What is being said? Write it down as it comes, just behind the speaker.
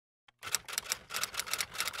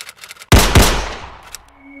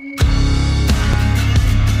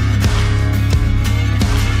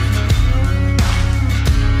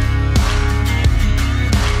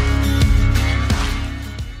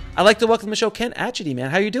I'd like to welcome to the show Ken Atchity,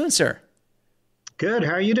 man. How you doing, sir? Good.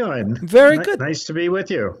 How are you doing? Very good. Nice to be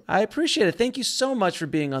with you. I appreciate it. Thank you so much for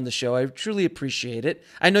being on the show. I truly appreciate it.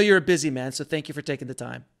 I know you're a busy man, so thank you for taking the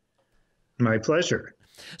time. My pleasure.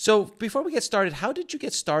 So before we get started, how did you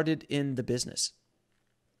get started in the business?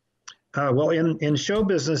 Well, in show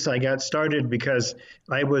business, I got started because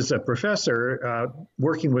I was a professor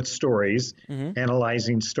working with stories,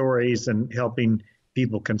 analyzing stories and helping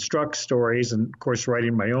people construct stories, and of course,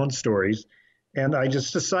 writing my own stories. And I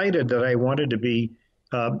just decided that I wanted to be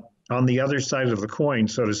on the other side of the coin,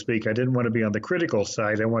 so to speak. I didn't want to be on the critical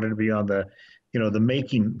side. I wanted to be on the, the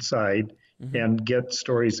making side and get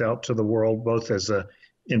stories out to the world, both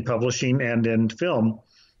in publishing and in film.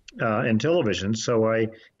 And television. So I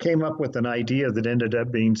came up with an idea that ended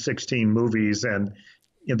up being 16 movies, and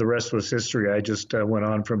the rest was history. I just went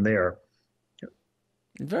on from there.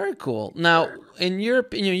 Very cool. Now, in your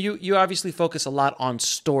opinion, you obviously focus a lot on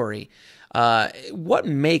story. What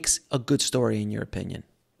makes a good story, in your opinion?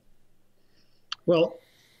 Well,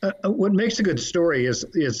 what makes a good story is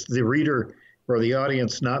the reader or the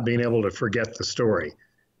audience not being able to forget the story.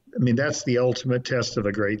 I mean, that's the ultimate test of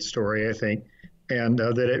a great story, I think. And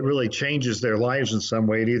that it really changes their lives in some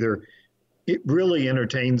way. It really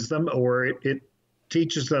entertains them, or it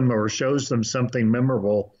teaches them or shows them something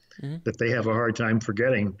memorable that they have a hard time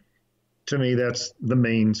forgetting. To me, that's the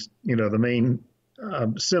main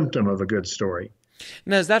symptom of a good story.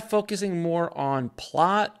 Now, is that focusing more on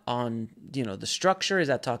plot, on the structure? Is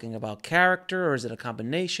that talking about character, or is it a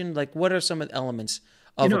combination? Like, what are some of the elements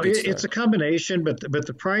of a good story? It's a combination, but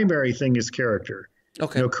the primary thing is character.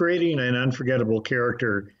 Okay. Creating an unforgettable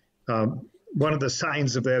character. One of the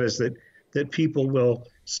signs of that is that people will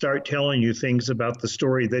start telling you things about the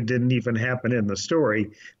story that didn't even happen in the story,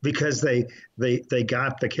 because they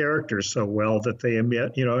got the character so well that they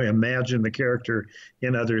imagine the character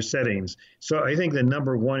in other settings. So I think the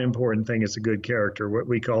number one important thing is a good character, what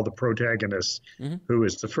we call the protagonist, who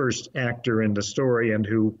is the first actor in the story and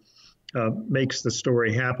who makes the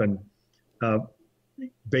story happen.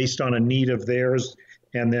 Based on a need of theirs,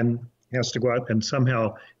 and then has to go out and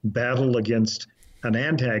somehow battle against an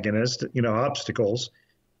antagonist, obstacles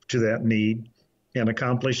to that need, and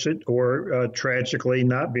accomplish it, or tragically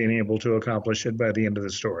not being able to accomplish it by the end of the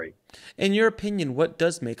story. In your opinion, what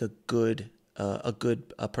does make a good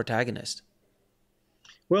protagonist?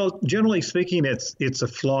 Well, generally speaking, it's a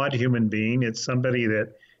flawed human being. It's somebody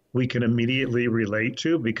that we can immediately relate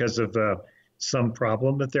to because of some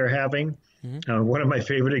problem that they're having. One of my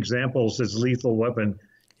favorite examples is Lethal Weapon.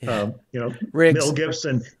 Yeah. Mel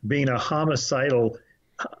Gibson being a homicide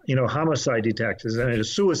detective and a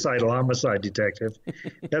suicidal homicide detective.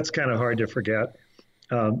 That's kind of hard to forget.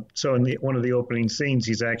 So in one of the opening scenes,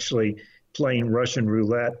 he's actually playing Russian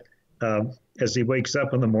roulette as he wakes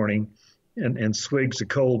up in the morning and swigs a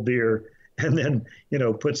cold beer, and then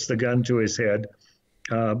puts the gun to his head.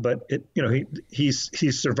 But he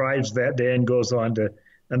survives that day and goes on to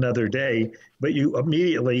another day, but you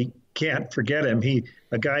immediately can't forget him.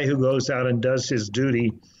 A guy who goes out and does his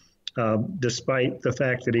duty, despite the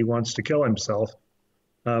fact that he wants to kill himself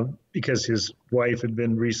because his wife had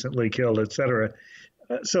been recently killed, etc.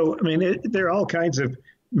 So, I mean, there are all kinds of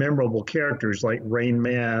memorable characters like Rain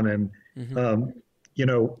Man and,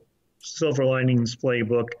 Silver Linings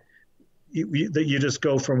Playbook. You just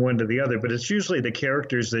go from one to the other, but it's usually the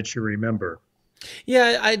characters that you remember.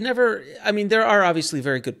 Yeah, there are obviously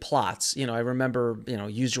very good plots. I remember,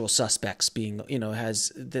 Usual Suspects being,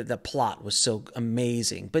 has the plot was so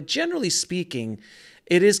amazing. But generally speaking,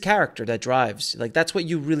 it is character that drives. Like, that's what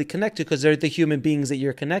you really connect to, because they're the human beings that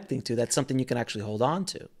you're connecting to. That's something you can actually hold on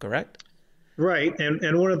to, correct? Right.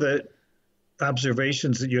 And one of the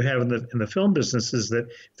observations that you have in the film business is that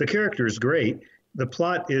the character is great. The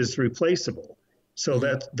plot is replaceable. So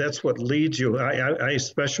that's what leads you. I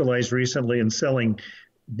specialize recently in selling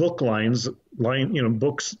book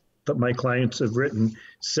books that my clients have written,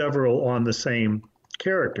 several on the same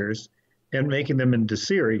characters, and making them into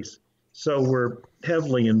series. So we're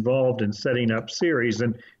heavily involved in setting up series.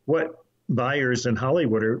 And what buyers in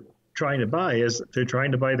Hollywood are trying to buy is they're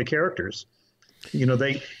trying to buy the characters.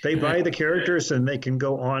 They buy the characters, and they can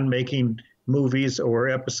go on making movies or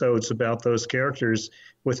episodes about those characters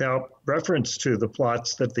without reference to the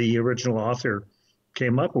plots that the original author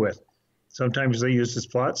came up with. Sometimes they use this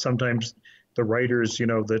plot. Sometimes the writers,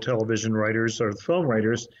 the television writers or the film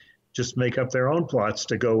writers, just make up their own plots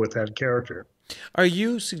to go with that character. Are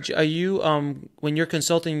you when you're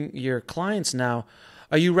consulting your clients now,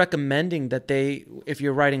 are you recommending that if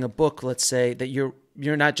you're writing a book, let's say, that you're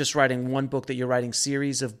not just writing one book, that you're writing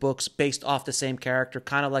series of books based off the same character,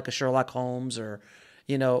 kind of like a Sherlock Holmes or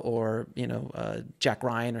or Jack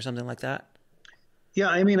Ryan or something like that? Yeah,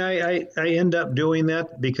 I mean, I end up doing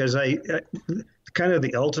that because I kind of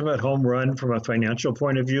the ultimate home run from a financial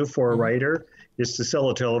point of view for a Hmm. writer is to sell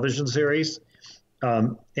a television series.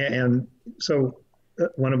 And so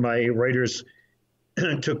one of my writers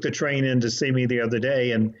took the train in to see me the other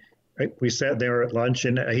day, and we sat there at lunch,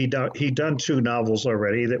 and he'd done two novels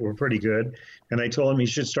already that were pretty good, and I told him he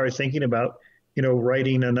should start thinking about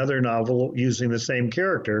writing another novel using the same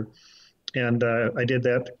character. And I did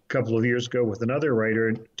that a couple of years ago with another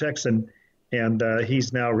writer, Texan, and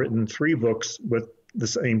he's now written three books with the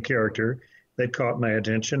same character that caught my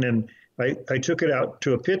attention. And I took it out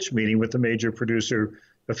to a pitch meeting with a major producer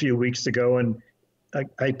a few weeks ago, and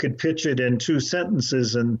I could pitch it in two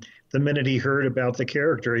sentences. And the minute he heard about the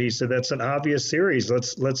character, he said, "That's an obvious series.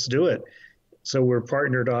 Let's do it." So we're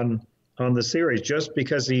partnered on the series just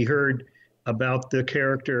because he heard about the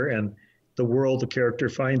character and the world the character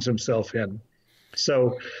finds himself in.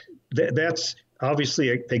 So that's obviously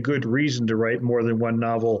a good reason to write more than one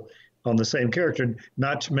novel on the same character,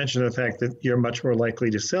 not to mention the fact that you're much more likely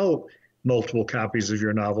to sell multiple copies of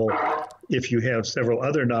your novel if you have several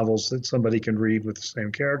other novels that somebody can read with the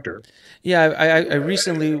same character. Yeah, I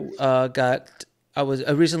recently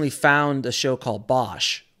I recently found a show called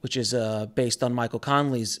Bosch, which is based on Michael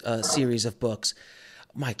Connelly's series of books.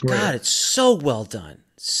 My God, Right. it's so well done,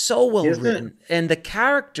 so well Isn't it? written, and the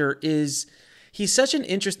character is. He's such an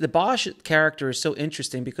the Bosch character is so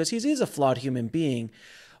interesting because he is a flawed human being,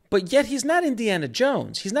 but yet he's not Indiana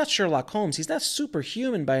Jones. He's not Sherlock Holmes. He's not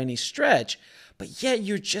superhuman by any stretch. But yet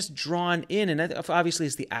you're just drawn in, and that obviously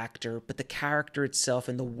it's the actor, but the character itself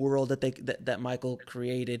and the world that Michael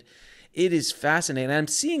created, it is fascinating. And I'm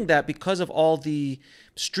seeing that because of all the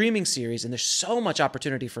streaming series, and there's so much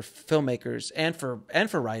opportunity for filmmakers and for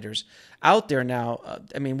writers out there now.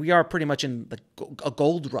 I mean, we are pretty much in a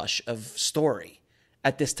gold rush of story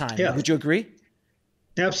at this time. Yeah, Would you agree?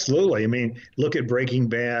 absolutely. I mean, look at Breaking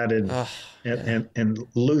Bad and Oh, and yeah. and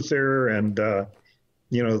Luther and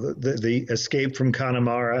the Escape from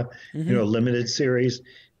Connemara, Hmm. limited series.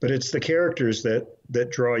 But it's the characters that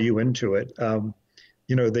draw you into it.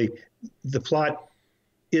 The plot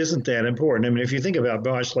isn't that important. I mean, if you think about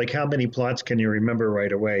Bosch, like how many plots can you remember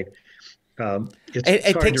right away? It's It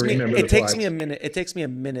hard to takes me remember the it takes me a plots. minute. It takes me a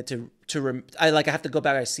minute I have to go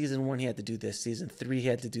back. Season one, he had to do this. Season three, he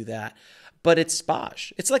had to do that. But it's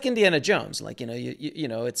Bosch. It's like Indiana Jones. Like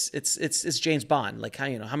it's James Bond. Like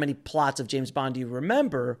how many plots of James Bond do you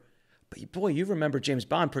remember? But boy, you remember James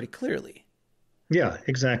Bond pretty clearly. Yeah,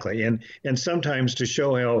 exactly. And sometimes to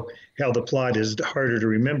show how the plot is harder to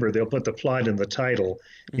remember, they'll put the plot in the title,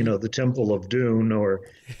 Hmm. the Temple of Dune or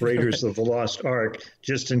Raiders of the Lost Ark,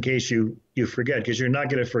 just in case you forget, because you're not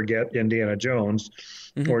going to forget Indiana Jones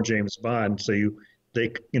Hmm. or James Bond. So they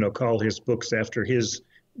call his books after his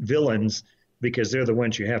villains because they're the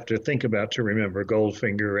ones you have to think about to remember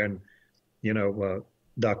Goldfinger and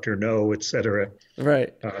Doctor No, etc.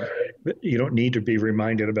 Right. Uh, you don't need to be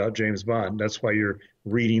reminded about James Bond. That's why you're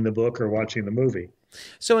reading the book or watching the movie.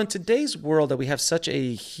 So in today's world that we have such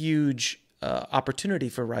a huge opportunity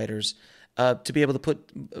for writers to be able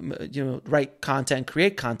to write content,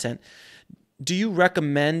 create content, do you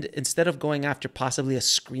recommend instead of going after possibly a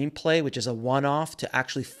screenplay, which is a one-off, to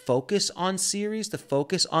actually focus on series, to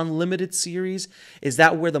focus on limited series? Is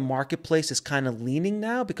that where the marketplace is kind of leaning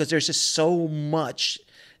now? Because there's just so much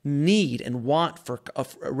need and want for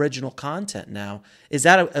of original content now. Is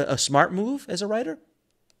that a smart move as a writer?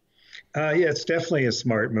 Yeah, it's definitely a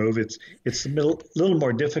smart move. It's a little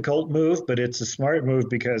more difficult move, but it's a smart move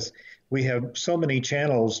because we have so many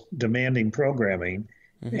channels demanding programming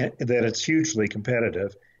Hmm. that it's hugely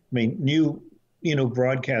competitive. I mean, new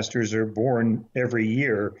broadcasters are born every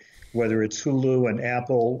year, whether it's Hulu and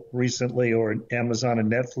Apple recently or Amazon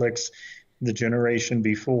and Netflix the generation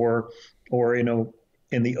before, or in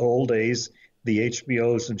the old days the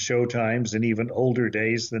HBOs and Showtimes, and even older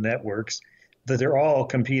days the networks, that they're all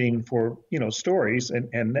competing for stories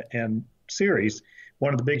and series.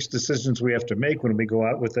 One of the biggest decisions we have to make when we go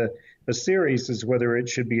out with a series is whether it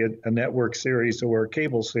should be a network series or a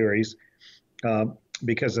cable series,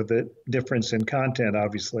 because of the difference in content,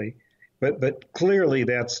 obviously. But clearly,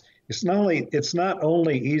 it's not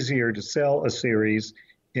only easier to sell a series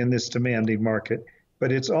in this demanding market,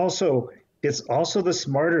 but it's also the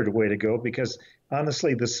smarter way to go because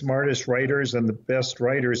honestly, the smartest writers and the best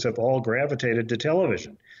writers have all gravitated to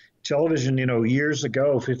television. Television, years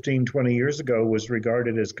ago, 15, 20 years ago, was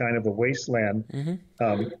regarded as kind of a wasteland, Hmm.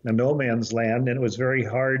 a no man's land, and it was very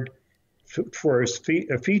hard for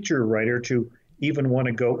a feature writer to even want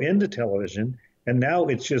to go into television And now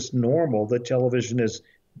it's just normal that television is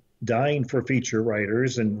dying for feature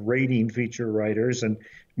writers and rating feature writers. And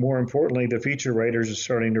more importantly, the feature writers are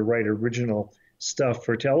starting to write original stuff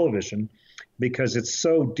for television because it's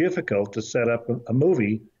so difficult to set up a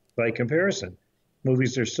movie by comparison.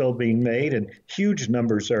 Movies are still being made and huge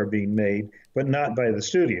numbers are being made, but not by the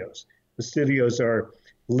studios. The studios are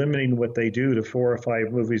limiting what they do to 4 or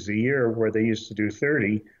 5 movies a year where they used to do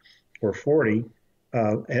 30 or 40.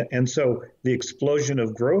 And so the explosion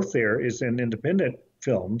of growth there is in independent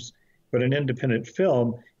films, but an independent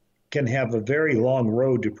film can have a very long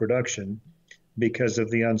road to production because of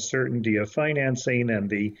the uncertainty of financing and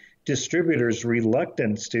the distributors'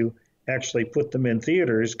 reluctance to actually put them in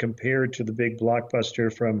theaters compared to the big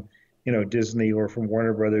blockbuster from, Disney or from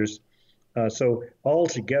Warner Brothers. So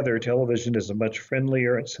altogether, television is a much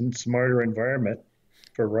friendlier and smarter environment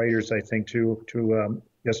for writers, I think, to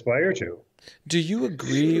aspire to. Do you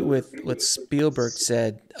agree with what Spielberg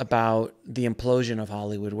said about the implosion of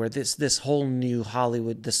Hollywood, where this whole new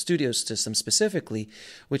Hollywood, the studio system specifically,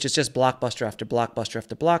 which is just blockbuster after blockbuster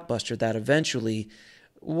after blockbuster, that eventually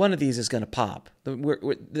one of these is going to pop.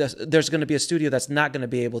 There's going to be a studio that's not going to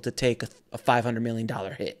be able to take a $500 million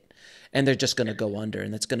hit, and they're just going to go under,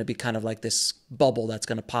 and it's going to be kind of like this bubble that's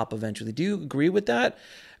going to pop eventually. Do you agree with that?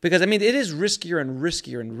 Because, it is riskier and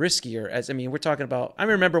riskier and riskier. We're talking about, I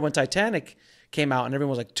remember when Titanic came out and everyone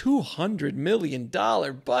was like, $200 million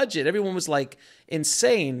budget. Everyone was like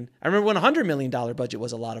insane. I remember when $100 million budget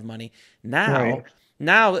was a lot of money. Now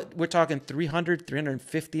we're talking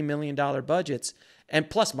 $350 million budgets and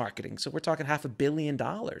plus marketing. So we're talking $500 million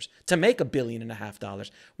to make $1.5 billion.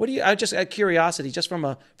 What do you, I just out of curiosity, just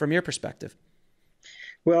from your perspective?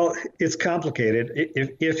 Well, it's complicated.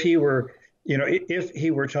 If he were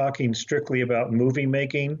talking strictly about movie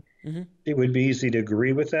making, it would be easy to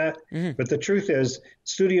agree with that. But the truth is,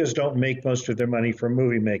 studios don't make most of their money from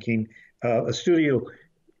movie making. Head of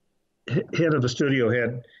a studio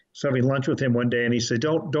had having lunch with him one day, and he said,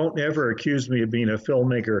 "Don't ever accuse me of being a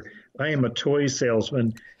filmmaker. I am a toy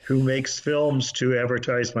salesman who makes films to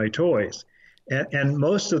advertise my toys." And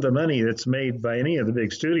most of the money that's made by any of the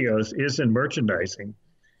big studios is in merchandising.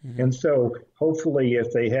 And so hopefully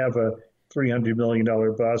if they have a $300 million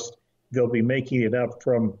bust, they'll be making it up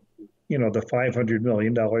from, the $500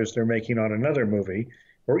 million they're making on another movie,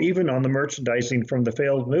 or even on the merchandising from the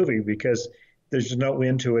failed movie, because there's no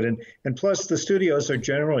end to it. And plus the studios are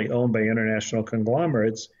generally owned by international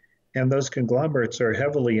conglomerates, and those conglomerates are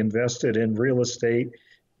heavily invested in real estate.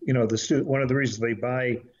 One of the reasons they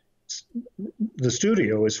buy the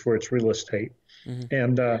studio is for its real estate.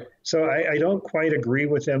 And so I don't quite agree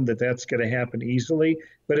with them that that's going to happen easily,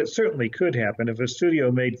 but it certainly could happen. If a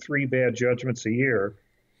studio made 3 bad judgments a year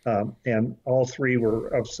and all 3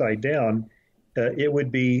 were upside down, it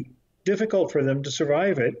would be difficult for them to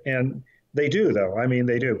survive it. And they do, though.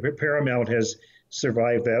 They do. Paramount has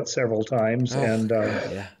survived that several times.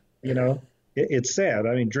 It's sad.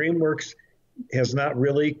 DreamWorks has not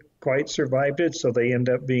really quite survived it, so they end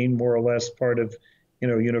up being more or less part of,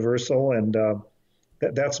 Universal, and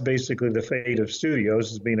that's basically the fate of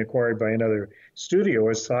studios, is being acquired by another studio,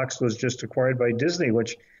 as Fox was just acquired by Disney,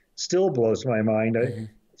 which still blows my mind.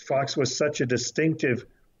 Fox was such a distinctive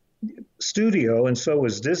studio, and so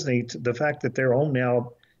was Disney. The fact that they're owned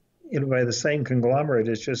now by the same conglomerate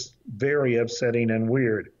is just very upsetting and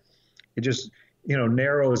weird. It just,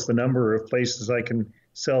 narrows the number of places I can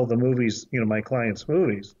sell the movies, my clients'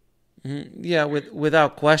 movies. Yeah,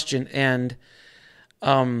 without question. And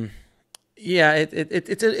it's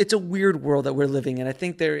a weird world that we're living in. I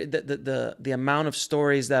think the amount of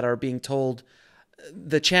stories that are being told,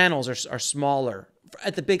 the channels are smaller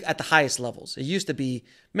at the highest levels. It used to be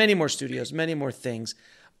many more studios, many more things.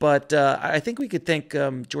 But I think we could thank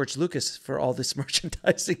George Lucas for all this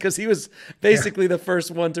merchandising, because he was basically the first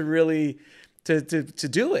one to really to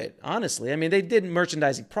do it, honestly. They did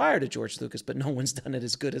merchandising prior to George Lucas, but no one's done it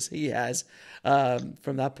as good as he has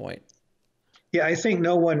from that point. Yeah, I think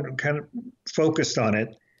no one kind of focused on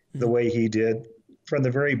it the way he did. From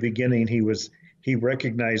the very beginning, he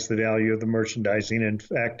recognized the value of the merchandising. In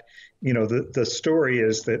fact, the story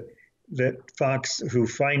is that Fox, who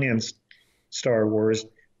financed Star Wars,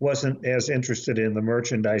 wasn't as interested in the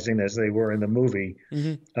merchandising as they were in the movie.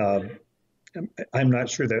 I'm not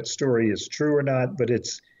sure that story is true or not, but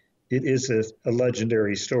it is a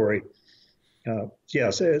legendary story.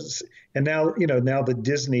 Yes, and now that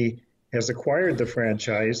Disney has acquired the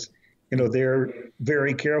franchise, they're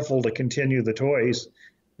very careful to continue the toys,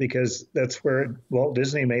 because that's where Walt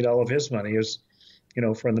Disney made all of his money, is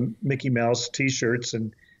from the Mickey Mouse T-shirts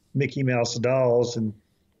and Mickey Mouse dolls and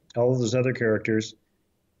all of those other characters.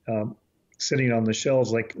 sitting on the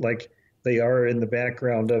shelves like they are in the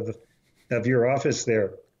background of your office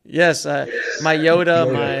there. Yes, my Yoda,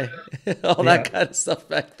 Yoda. my all Yeah, that kind of stuff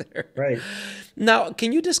back there. right. Now,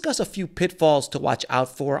 can you discuss a few pitfalls to watch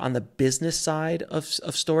out for on the business side of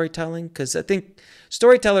storytelling? Because I think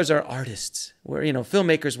storytellers are artists. We're,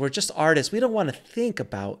 filmmakers, we're just artists. We don't want to think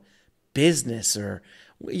about business or,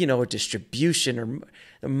 or distribution or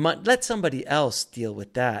let somebody else deal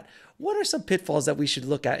with that. What are some pitfalls that we should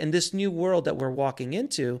look at in this new world that we're walking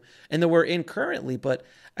into and that we're in currently? But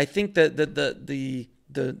I think that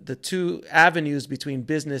the two avenues between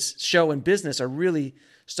show and business are really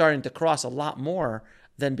starting to cross a lot more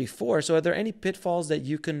than before. So are there any pitfalls that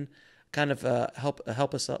you can kind of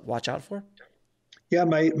help us watch out for? Yeah,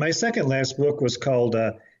 my second last book was called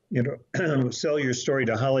Sell Your Story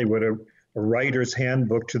to Hollywood, a writer's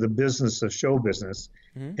handbook to the business of show business.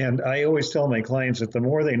 Mm-hmm. And I always tell my clients that the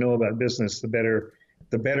more they know about business, the better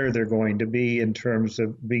they're going to be in terms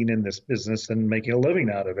of being in this business and making a living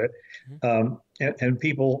out of it. And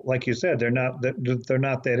people, like you said, they're not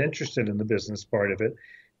that interested in the business part of it.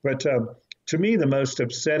 But to me, the most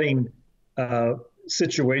upsetting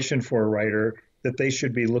situation for a writer that they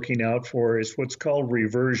should be looking out for is what's called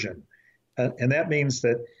reversion. And that means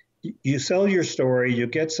that you sell your story, you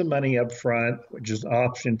get some money up front, which is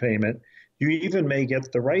option payment. You even may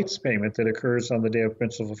get the rights payment that occurs on the day of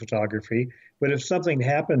principal photography. But if something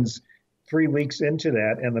happens 3 weeks into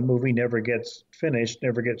that and the movie never gets finished,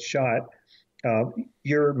 never gets shot,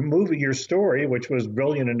 your story, which was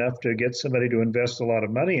brilliant enough to get somebody to invest a lot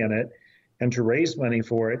of money in it and to raise money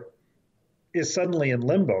for it, is suddenly in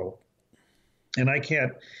limbo. And I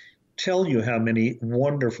can't tell you how many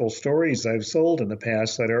wonderful stories I've sold in the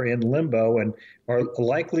past that are in limbo and are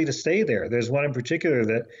likely to stay there. There's one in particular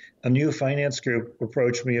that a new finance group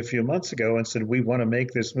approached me a few months ago and said, we want to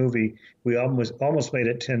make this movie. We almost made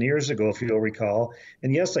it 10 years ago, if you'll recall.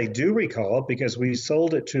 And yes, I do recall it because we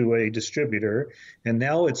sold it to a distributor, and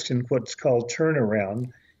now it's in what's called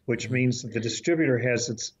turnaround, which means that the distributor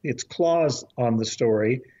has its claws on the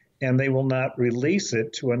story, and they will not release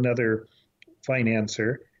it to another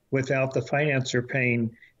financer without the financer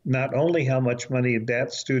paying not only how much money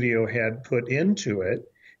that studio had put into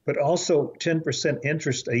it, but also 10%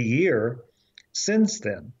 interest a year since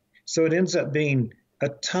then. So it ends up being a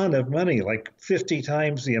ton of money, like 50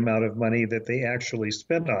 times the amount of money that they actually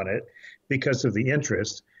spent on it because of the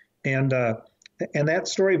interest. And that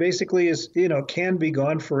story basically is, can be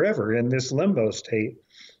gone forever in this limbo state.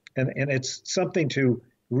 And it's something to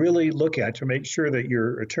really look at to make sure that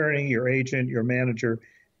your attorney, your agent, your manager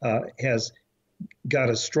has got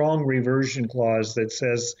a strong reversion clause that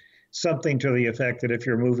says something to the effect that if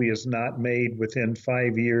your movie is not made within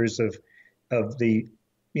 5 years of the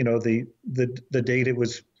date it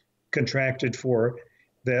was contracted for,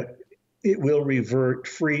 that it will revert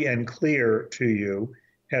free and clear to you,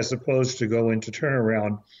 as opposed to go into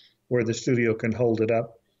turnaround where the studio can hold it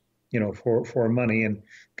up, for money. And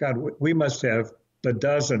God, we must have a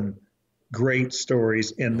dozen great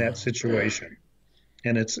stories in that situation.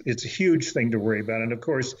 And it's a huge thing to worry about. And of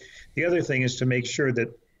course, the other thing is to make sure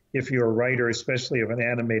that if you're a writer, especially of an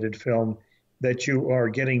animated film, that you are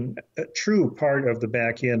getting a true part of the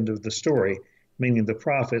back end of the story, meaning the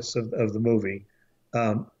profits of the movie.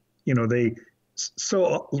 They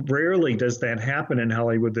so rarely does that happen in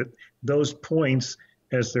Hollywood that those points,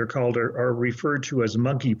 as they're called, are referred to as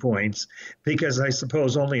monkey points, because I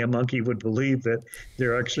suppose only a monkey would believe that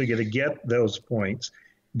they're actually going to get those points.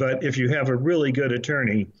 But if you have a really good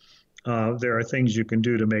attorney, there are things you can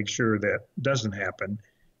do to make sure that doesn't happen.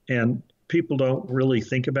 And people don't really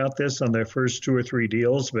think about this on their first 2 or 3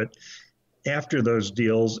 deals, but after those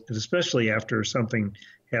deals, especially after something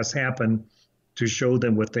has happened to show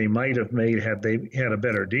them what they might have made had they had a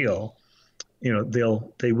better deal,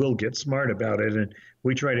 they will get smart about it. And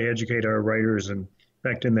we try to educate our writers. And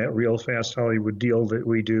in fact, in that Real Fast Hollywood deal that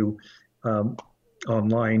we do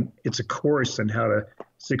online, it's a course in how to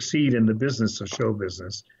succeed in the business of show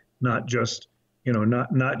business, not just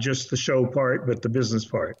the show part, but the business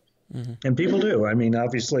part. Mm-hmm. And people do. I mean,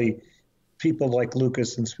 obviously, people like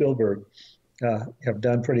Lucas and Spielberg have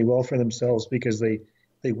done pretty well for themselves because they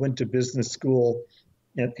went to business school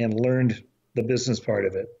and learned the business part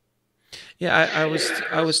of it. Yeah,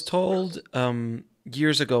 I was told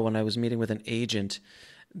years ago when I was meeting with an agent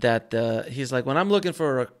that he's like, when I'm looking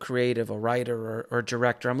for a creative, a writer, or a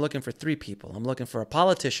director, I'm looking for 3 people. I'm looking for a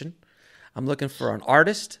politician, I'm looking for an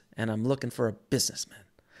artist, and I'm looking for a businessman.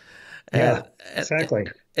 Yeah, exactly.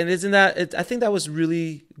 And isn't that? I think that was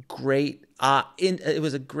really great. It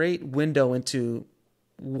was a great window into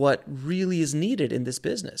what really is needed in this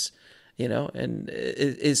business. and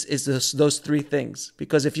is those three things.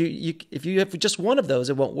 Because if you have just one of those,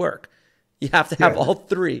 it won't work. You have to have all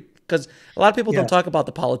three, because a lot of people don't talk about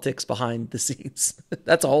the politics behind the scenes.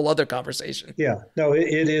 That's a whole other conversation. Yeah, no,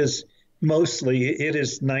 it is mostly, it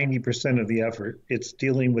is 90% of the effort. It's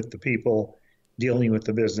dealing with the people, dealing with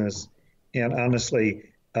the business. And honestly,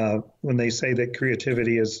 when they say that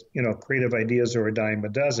creativity is, creative ideas are a dime a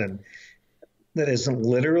dozen, that isn't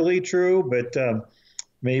literally true, but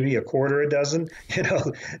maybe a quarter a dozen.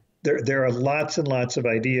 There are lots and lots of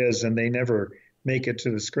ideas, and they never make it to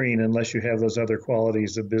the screen unless you have those other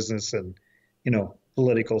qualities of business and,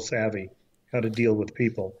 political savvy, how to deal with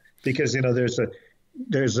people. Because,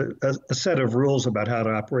 there's a set of rules about how to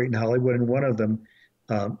operate in Hollywood, and one of them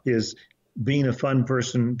is being a fun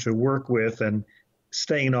person to work with and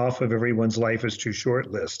staying off of everyone's life is too short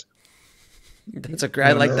list. That's a great.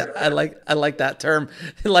 I like that. I like that term.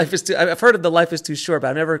 Life is too. I've heard of the life is too short, but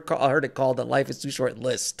I've never heard it called the life is too short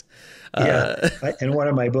list. In one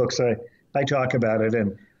of my books, I talk about it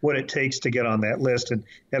and what it takes to get on that list. And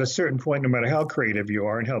at a certain point, no matter how creative you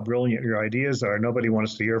are and how brilliant your ideas are, nobody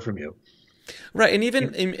wants to hear from you. Right, and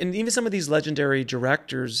even some of these legendary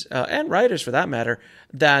directors and writers, for that matter,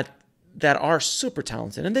 that are super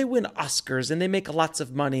talented and they win Oscars and they make lots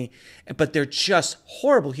of money, but they're just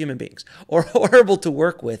horrible human beings or horrible to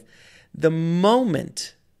work with. The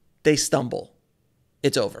moment they stumble,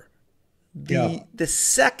 it's over. The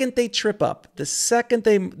second they trip up, the second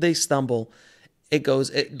they stumble, it goes.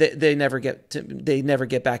 They never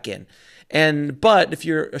get back in. But if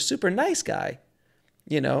you're a super nice guy,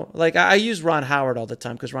 like I use Ron Howard all the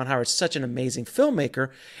time because Ron Howard's such an amazing filmmaker,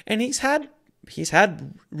 and he's had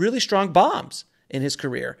really strong bombs in his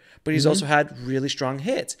career, but he's also had really strong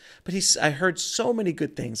hits. But I heard so many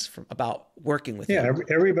good things about working with him. Yeah,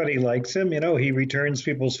 everybody likes him. He returns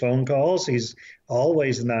people's phone calls. He's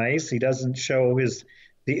always nice. He doesn't show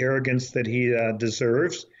the arrogance that he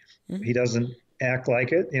deserves. Mm-hmm. He doesn't act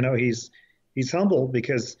like it. He's humble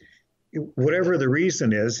because whatever the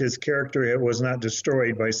reason is, his character was not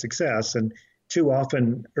destroyed by success. And too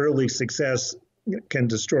often early success can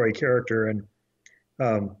destroy character. And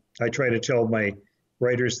I try to tell my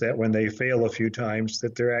writers that when they fail a few times,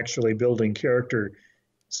 that they're actually building character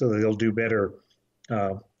so that they'll do better,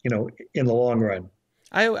 in the long run.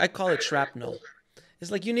 I call it shrapnel.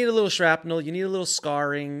 It's like you need a little shrapnel, you need a little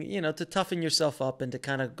scarring, to toughen yourself up and to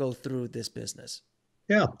kind of go through this business.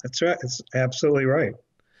 Yeah, that's right. It's absolutely right.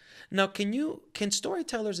 Now, can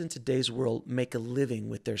storytellers in today's world make a living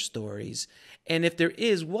with their stories? And if there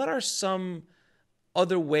is, what are some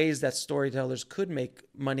other ways that storytellers could make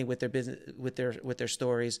money with their business, with their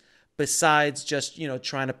stories, besides just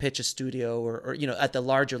trying to pitch a studio or at the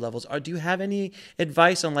larger levels? Or do you have any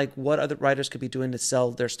advice on like what other writers could be doing to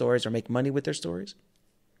sell their stories or make money with their stories?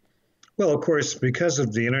 Well, of course, because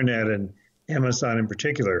of the internet and Amazon in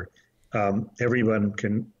particular, everyone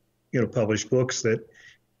can publish books that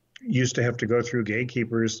used to have to go through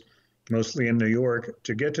gatekeepers, mostly in New York,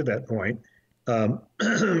 to get to that point.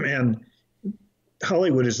 And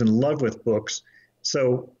Hollywood is in love with books.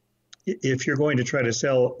 So if you're going to try to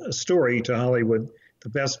sell a story to Hollywood, the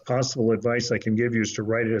best possible advice I can give you is to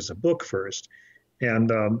write it as a book first.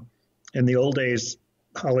 And in the old days,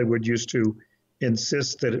 Hollywood used to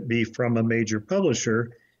insist that it be from a major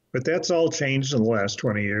publisher, but that's all changed in the last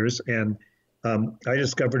 20 years. And I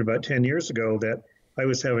discovered about 10 years ago that I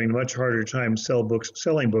was having a much harder time selling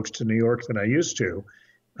books to New York than I used to.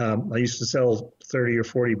 I used to sell 30 or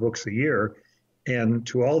 40 books a year, and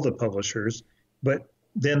to all the publishers, but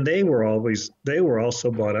then they were also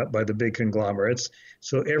bought up by the big conglomerates.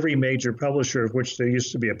 So every major publisher, of which there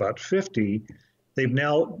used to be about 50, they've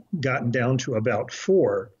now gotten down to about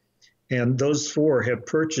 4. And those 4 have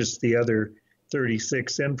purchased the other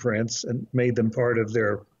 36 imprints and made them part of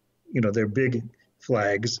their big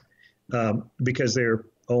flags, because they're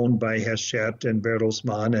owned by Hachette and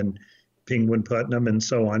Bertelsmann and Penguin Putnam and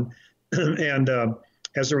so on. And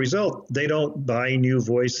as a result, they don't buy new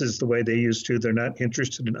voices the way they used to. They're not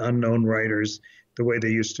interested in unknown writers the way they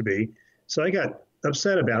used to be. So I got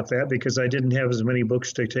upset about that because I didn't have as many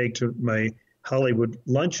books to take to my Hollywood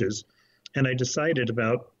lunches. And I decided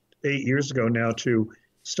about 8 years ago now to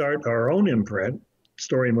start our own imprint,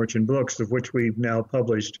 Story Merchant Books, of which we've now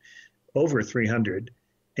published over 300.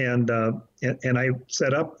 And I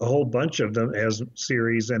set up a whole bunch of them as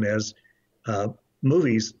series and as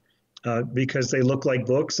movies, because they look like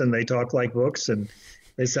books and they talk like books and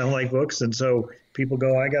they sound like books. And so people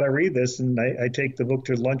go, I got to read this. And I take the book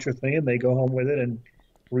to lunch with me and they go home with it and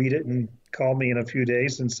read it and call me in a few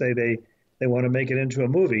days and say they want to make it into a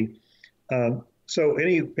movie. So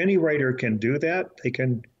any writer can do that. They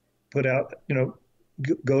can put out,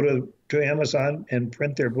 go to Amazon and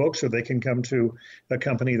print their books, or they can come to a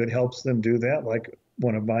company that helps them do that, like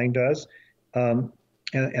one of mine does.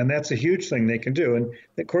 And that's a huge thing they can do. And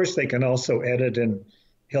of course, they can also edit and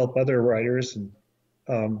help other writers. And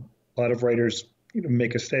a lot of writers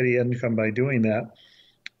make a steady income by doing that.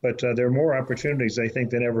 But there are more opportunities, I think,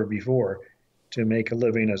 than ever before to make a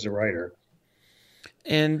living as a writer.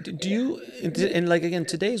 And and like, again,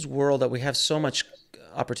 today's world that we have so much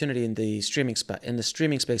opportunity in the streaming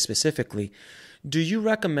space specifically, do you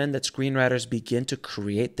recommend that screenwriters begin to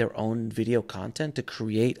create their own video content, to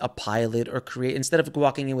create a pilot, or create, instead of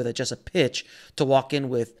walking in with just a pitch, to walk in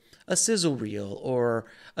with a sizzle reel or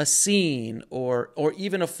a scene or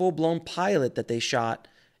even a full-blown pilot that they shot,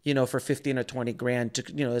 for 15 or 20 grand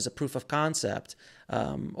to, as a proof of concept,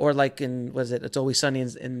 or like in, It's Always Sunny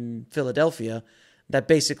in Philadelphia, that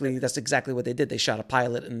basically that's exactly what they did. They shot a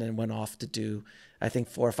pilot and then went off to do, I think,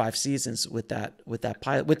 4 or 5 seasons with that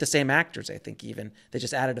pilot, with the same actors. I think even they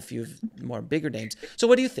just added a few more bigger names. So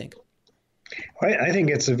what do you think? I think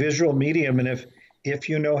it's a visual medium, and if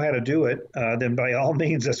you know how to do it, then by all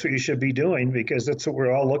means, that's what you should be doing, because that's what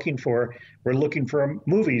we're all looking for. We're looking for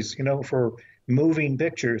movies, for moving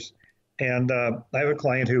pictures. And I have a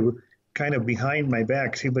client who, kind of behind my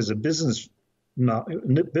back, he was a business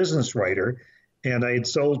writer, and I had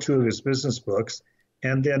sold 2 of his business books.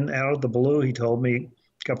 And then out of the blue, he told me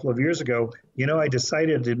a couple of years ago, I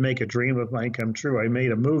decided to make a dream of mine come true. I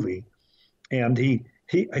made a movie. And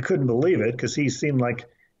I couldn't believe it, because he seemed like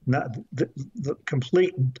not the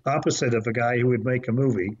complete opposite of a guy who would make a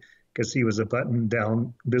movie, because he was a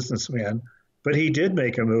button-down businessman. But he did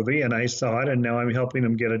make a movie, and I saw it, and now I'm helping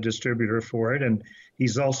him get a distributor for it. And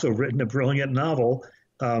he's also written a brilliant novel,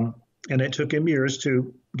 and it took him years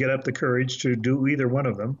to get up the courage to do either one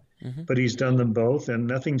of them. Mm-hmm. But he's done them both, and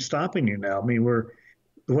nothing's stopping you now. I mean,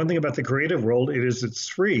 the one thing about the creative world it's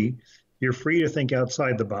free. You're free to think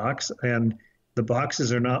outside the box, and the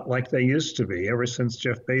boxes are not like they used to be. Ever since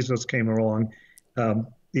Jeff Bezos came along, the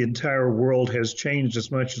entire world has changed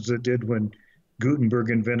as much as it did when Gutenberg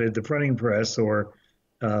invented the printing press, or,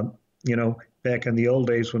 back in the old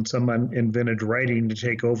days when someone invented writing to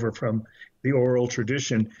take over from the oral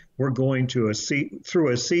tradition. We're going through a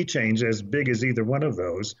sea change as big as either one of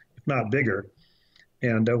those, if not bigger.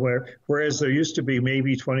 And whereas there used to be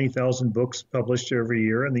maybe 20,000 books published every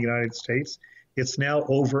year in the United States, it's now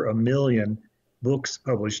over 1 million books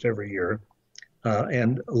published every year.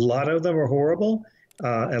 And a lot of them are horrible.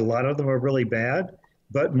 A lot of them are really bad.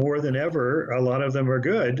 But more than ever, a lot of them are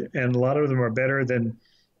good. And a lot of them are better than,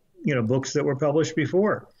 books that were published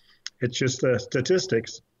before. It's just the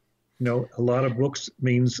statistics. A lot of books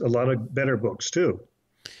means a lot of better books too.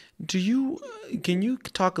 Can you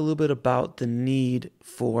talk a little bit about the need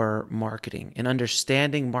for marketing and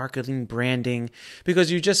understanding marketing, branding?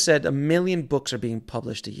 Because you just said 1 million books are being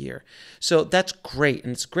published a year. So that's great.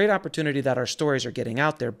 And it's a great opportunity that our stories are getting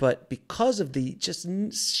out there. But because of the just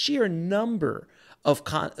sheer number of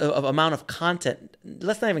amount of content,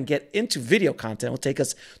 let's not even get into video content. It will take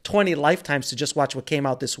us 20 lifetimes to just watch what came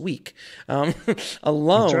out this week alone.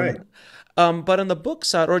 That's right. But on the book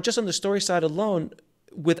side, or just on the story side alone,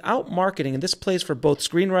 without marketing, and this plays for both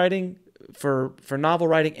screenwriting, for novel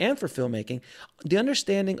writing, and for filmmaking, the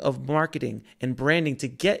understanding of marketing and branding to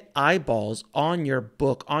get eyeballs on your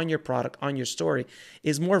book, on your product, on your story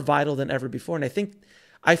is more vital than ever before. And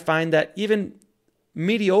I find that even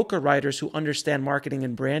mediocre writers who understand marketing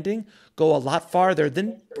and branding go a lot farther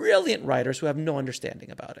than brilliant writers who have no understanding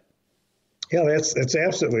about it. Yeah, that's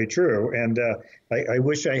absolutely true. And I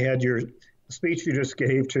wish I had your speech you just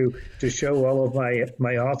gave to show all of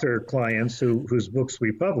my author clients whose books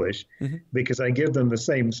we publish, mm-hmm. because I give them the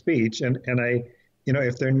same speech. And I,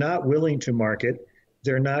 if they're not willing to market,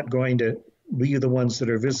 they're not going to be the ones that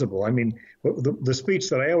are visible. I mean, the speech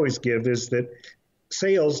that I always give is that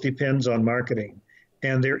sales depends on marketing.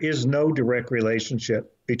 And there is no direct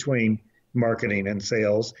relationship between marketing and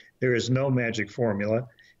sales. There is no magic formula.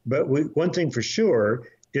 But one thing for sure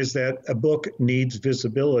is that a book needs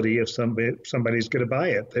visibility if somebody's going to buy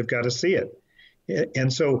it. They've got to see it.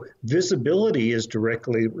 And so visibility is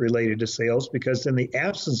directly related to sales, because in the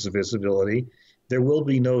absence of visibility, there will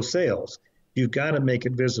be no sales. You've got to make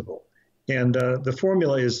it visible. And the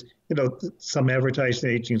formula is, some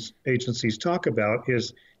advertising agencies talk about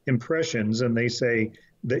is impressions, and they say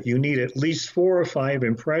that you need at least 4 or 5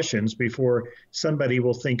 impressions before somebody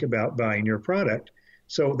will think about buying your product.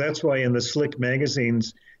 So that's why in the slick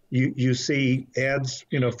magazines, you see ads,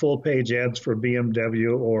 full page ads for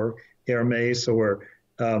BMW or Hermes or,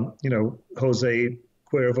 Jose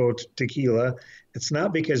Cuervo tequila. It's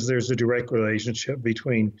not because there's a direct relationship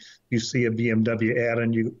between you see a BMW ad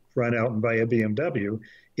and you run out and buy a BMW.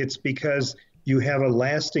 It's because you have a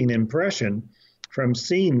lasting impression from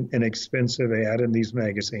seeing an expensive ad in these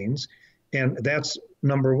magazines. And that's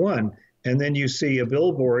number one. And then you see a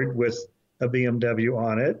billboard with a BMW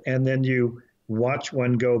on it, and then you watch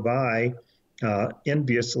one go by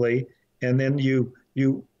enviously, and then you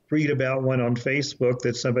read about one on Facebook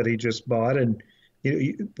that somebody just bought, and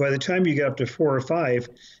by the time you get up to 4 or 5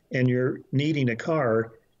 and you're needing a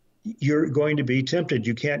car, you're going to be tempted.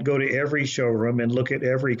 You can't go to every showroom and look at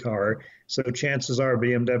every car. So chances are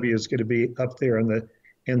BMW is going to be up there in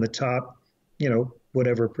the top,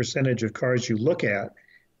 whatever percentage of cars you look at.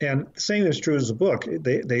 And the same is true as a book.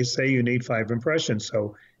 They say you need 5 impressions.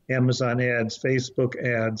 So Amazon ads, Facebook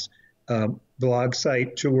ads, blog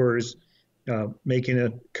site tours, making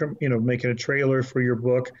a trailer for your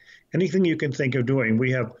book, anything you can think of doing.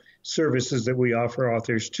 We have services that we offer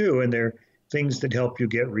authors too, and they're things that help you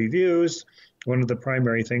get reviews. One of the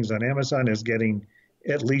primary things on Amazon is getting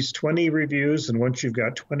at least 20 reviews, and once you've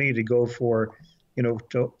got 20, to go for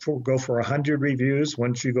 100 reviews.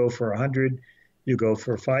 Once you go for 100, you go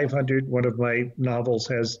for 500. One of my novels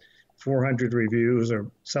has 400 reviews or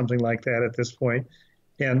something like that at this point.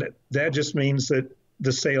 And that just means that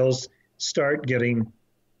the sales start getting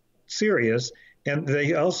serious. And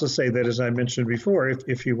they also say that, as I mentioned before,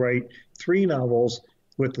 if you write 3 novels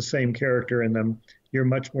with the same character in them, you're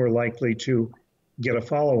much more likely to get a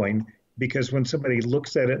following, because when somebody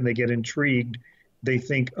looks at it and they get intrigued, they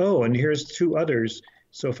think, oh, and here's 2 others.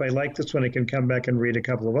 So if I like this one, I can come back and read a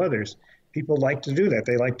couple of others. People like to do that.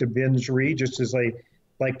 They like to binge read, just as they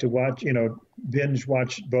like to watch, binge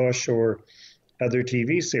watch Bush or other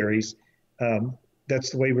TV series.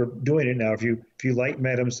 That's the way we're doing it now. If you like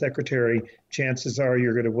Madam Secretary, chances are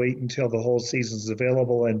you're going to wait until the whole season's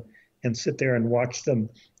available and sit there and watch them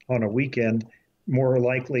on a weekend, more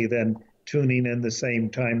likely than tuning in the same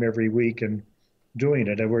time every week and doing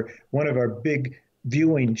it. And one of our big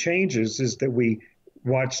viewing changes is that we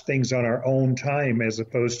watch things on our own time as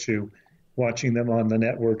opposed to watching them on the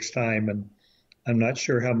network's time. And I'm not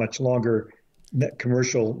sure how much longer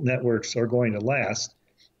commercial networks are going to last,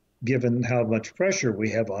 given how much pressure we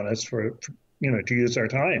have on us to use our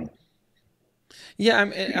time. Yeah,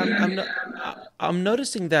 I'm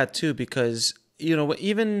noticing that too, because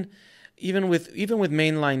even with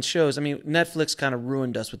mainline shows, I mean, Netflix kind of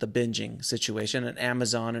ruined us with the binging situation, and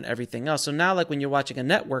Amazon and everything else. So now, like, when you're watching a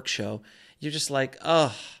network show, you're just like,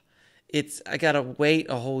 oh, I gotta wait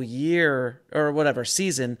a whole year or whatever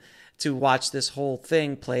season to watch this whole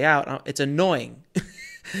thing play out. It's annoying.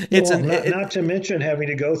 Not to mention having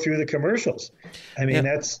to go through the commercials. I mean,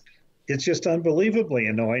 it's just unbelievably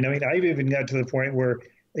annoying. I mean, I've even got to the point where,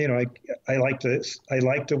 I like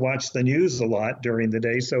to watch the news a lot during the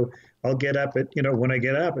day. So I'll get up when I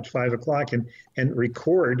get up at 5 o'clock and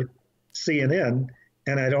record CNN,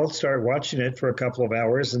 and I don't start watching it for a couple of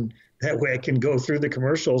hours. And that way I can go through the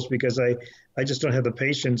commercials, because I just don't have the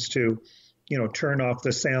patience to, turn off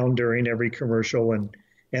the sound during every commercial, and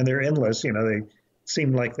they're endless. They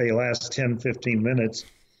seem like they last 10, 15 minutes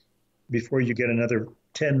before you get another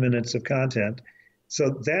 10 minutes of content. So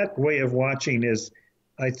that way of watching is,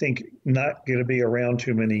 I think, not going to be around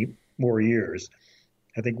too many more years.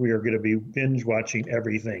 I think we are going to be binge watching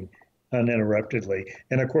everything uninterruptedly.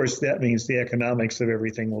 And of course, that means the economics of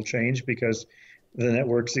everything will change, because the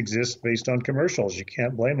networks exist based on commercials. You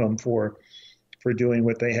can't blame them for doing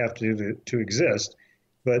what they have to do to exist.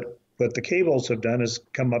 But what the cables have done is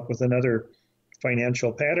come up with another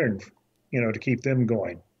financial pattern, to keep them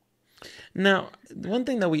going. Now, one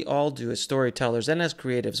thing that we all do as storytellers and as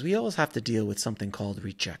creatives, we always have to deal with something called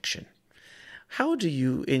rejection. How do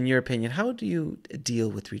you, in your opinion, deal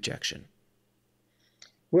with rejection?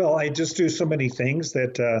 Well, I just do so many things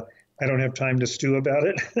that I don't have time to stew about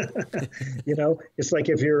it. It's like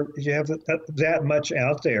if you have that much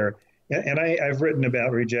out there, and I've written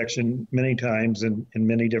about rejection many times in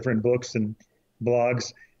many different books and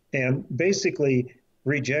blogs, and basically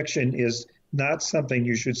rejection is not something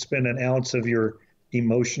you should spend an ounce of your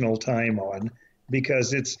emotional time on,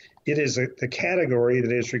 because it is a category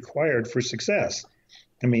that is required for success.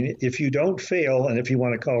 I mean, if you don't fail, and if you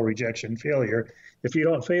want to call rejection failure, if you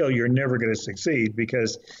don't fail, you're never going to succeed,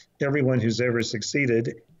 because everyone who's ever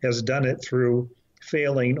succeeded has done it through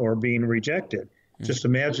failing or being rejected. Mm-hmm. Just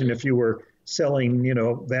imagine if you were selling,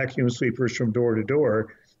 vacuum sweepers from door to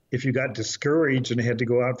door. If you got discouraged and had to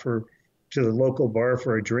go out to the local bar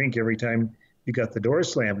for a drink every time you got the door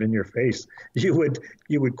slammed in your face, you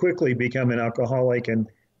would quickly become an alcoholic and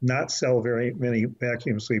not sell very many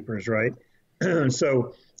vacuum sweepers, right?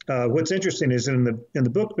 So what's interesting is in the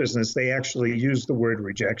book business, they actually use the word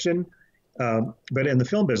rejection. But in the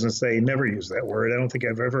film business, they never use that word. I don't think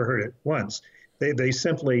I've ever heard it once. They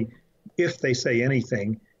simply, if they say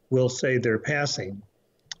anything, will say they're passing.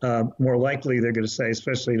 More likely, they're going to say,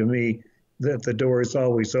 especially to me, that the door is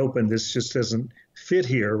always open. This just doesn't fit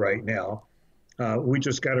here right now. We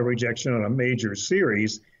just got a rejection on a major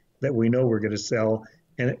series that we know we're going to sell,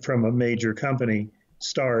 and from a major company,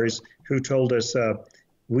 Stars, who told us,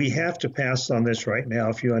 we have to pass on this right now,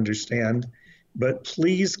 if you understand, but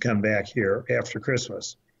please come back here after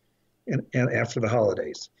Christmas and after the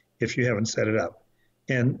holidays if you haven't set it up.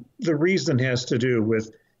 And the reason has to do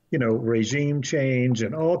with, regime change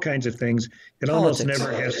and all kinds of things. It almost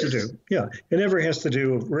never has to do. Yeah, it never has to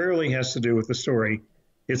do, rarely has to do with the story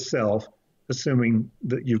itself, assuming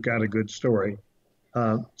that you've got a good story.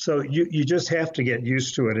 So you just have to get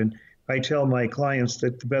used to it. And I tell my clients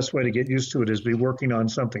that the best way to get used to it is be working on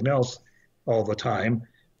something else all the time.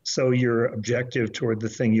 So you're objective toward the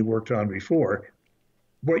thing you worked on before.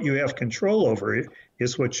 What you have control over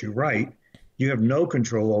is what you write. You have no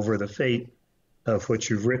control over the fate of what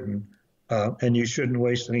you've written, and you shouldn't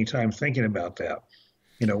waste any time thinking about that.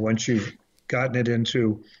 Once you've gotten it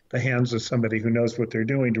into the hands of somebody who knows what they're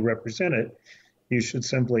doing to represent it, you should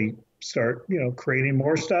simply start, creating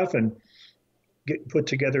more stuff and put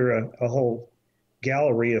together a whole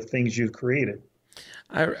gallery of things you've created.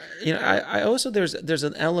 I also there's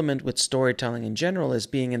an element with storytelling in general as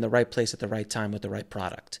being in the right place at the right time with the right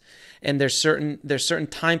product, and there's certain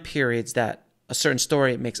time periods that a certain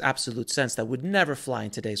story makes absolute sense that would never fly in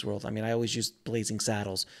today's world. I mean, I always use Blazing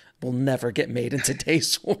Saddles. Will never get made in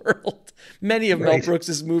today's world. Many of Mel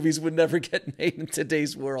Brooks's movies would never get made in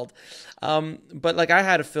today's world. But like I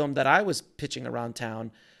had a film that I was pitching around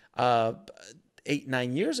town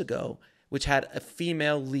 8-9 years ago, which had a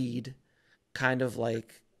female lead, kind of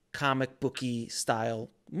like comic booky style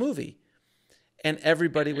movie. And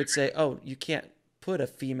everybody would say, oh, you can't put a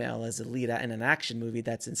female as a lead in an action movie.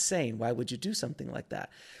 That's insane. Why would you do something like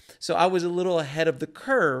that? So I was a little ahead of the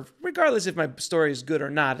curve, regardless if my story is good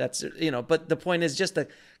or not. That's, but the point is just the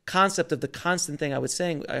concept of the constant thing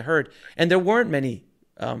I heard. And there weren't many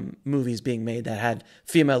movies being made that had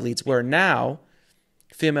female leads, where now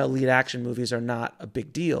female lead action movies are not a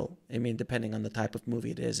big deal. I mean, depending on the type of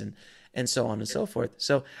movie it is and so on and so forth.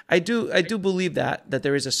 So I do believe that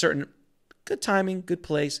there is a certain good timing, good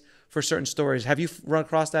place for certain stories. Have you run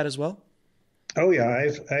across that as well? Oh yeah,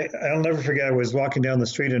 I'll never forget. I was walking down the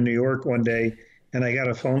street in New York one day, and I got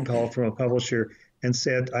a phone call from a publisher and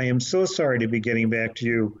said, "I am so sorry to be getting back to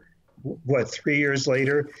you. 3 years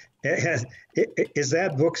later, is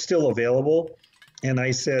that book still available?" And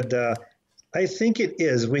I said, "I think it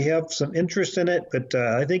is. We have some interest in it, but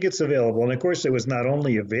I think it's available." And of course, it was not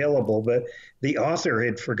only available, but the author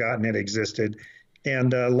had forgotten it existed.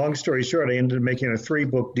 And long story short, I ended up making a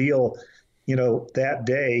 3-book deal, that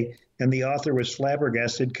day. And the author was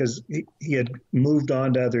flabbergasted because he had moved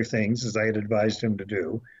on to other things, as I had advised him to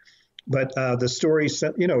do. But the story,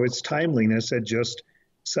 its timeliness had just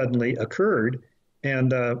suddenly occurred.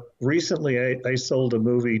 And recently I sold a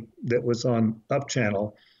movie that was on Up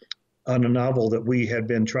Channel on a novel that we had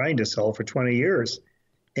been trying to sell for 20 years.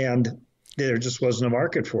 And there just wasn't a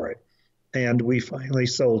market for it. And we finally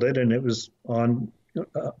sold it, and it was on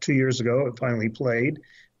 2 years ago. It finally played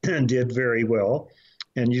and did very well.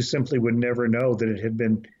 And you simply would never know that it had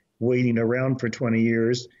been waiting around for 20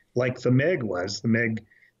 years, like The Meg was. The Meg,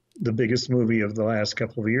 the biggest movie of the last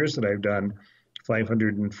couple of years that I've done,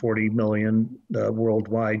 540 million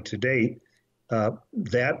worldwide to date.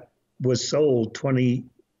 That was sold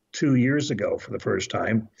 22 years ago for the first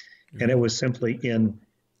time. And it was simply in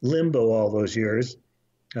limbo all those years.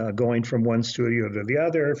 Going from one studio to the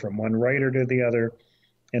other, from one writer to the other,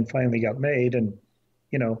 and finally got made and,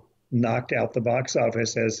 knocked out the box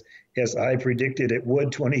office as I predicted it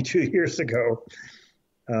would 22 years ago.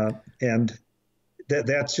 And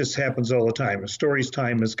that just happens all the time. A story's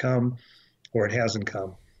time has come or it hasn't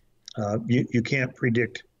come. You can't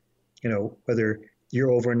predict, whether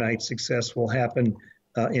your overnight success will happen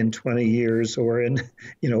in 20 years or in,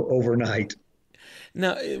 overnight.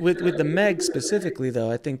 Now, with the Meg specifically, though,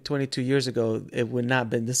 I think 22 years ago, it would not have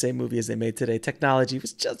been the same movie as they made today. Technology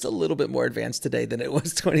was just a little bit more advanced today than it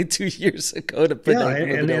was 22 years ago to put that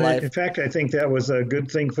movie to life. In fact, I think that was a good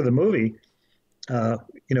thing for the movie.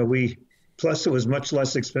 Plus it was much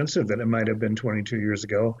less expensive than it might have been 22 years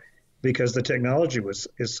ago because the technology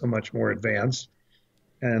is so much more advanced.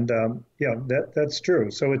 And that's true.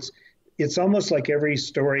 So it's almost like every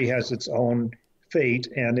story has its own fate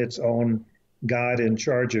and its own God in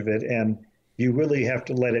charge of it, and you really have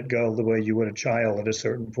to let it go the way you would a child at a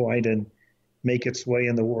certain point and make its way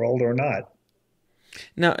in the world or not.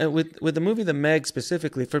 Now, with the movie The Meg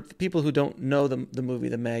specifically, for people who don't know the movie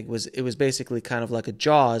The Meg, it was basically kind of like a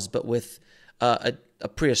Jaws, but with a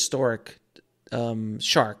prehistoric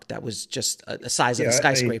shark that was just the size of a Yeah,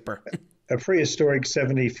 skyscraper. a prehistoric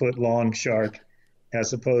 70-foot long shark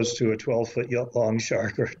as opposed to a 12-foot long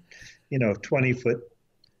shark or 20-foot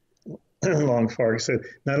long shark. So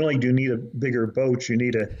not only do you need a bigger boat, you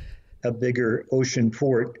need a bigger ocean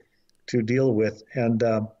port to deal with. And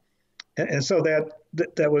so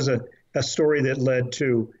that was a story that led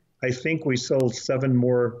to, I think we sold 7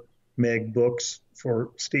 more Meg books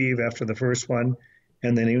for Steve after the first one,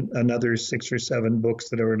 and then another 6 or 7 books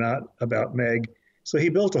that were not about Meg. So he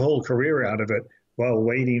built a whole career out of it while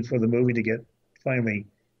waiting for the movie to get finally,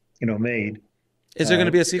 made. Is there going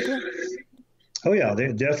to be a sequel? Oh yeah,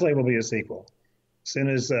 there definitely will be a sequel. As soon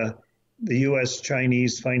as the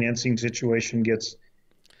U.S.-Chinese financing situation gets,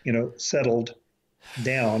 settled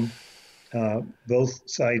down, both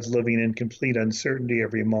sides living in complete uncertainty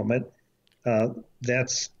every moment,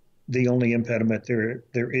 that's the only impediment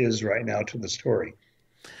there is right now to the story.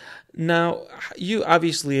 Now, you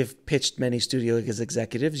obviously have pitched many studio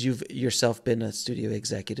executives. You've yourself been a studio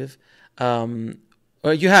executive.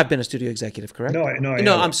 Or you have been a studio executive, correct? No,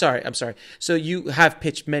 No, I'm sorry. So you have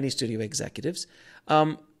pitched many studio executives.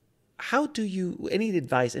 How do you, any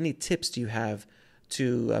advice, any tips do you have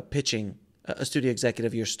to pitching a studio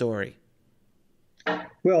executive your story?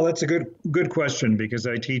 Well, that's a good question because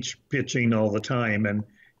I teach pitching all the time,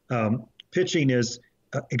 and pitching is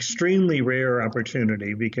an extremely rare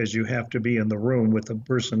opportunity because you have to be in the room with the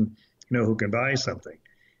person who can buy something,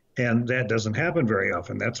 and that doesn't happen very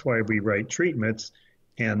often. That's why we write treatments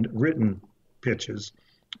and written pitches,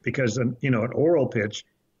 because an oral pitch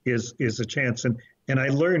is a chance. And I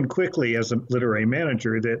learned quickly as a literary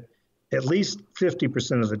manager that at least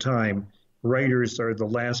 50% of the time, writers are the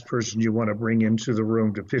last person you want to bring into the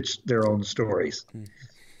room to pitch their own stories,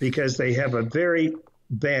 because they have a very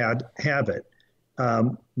bad habit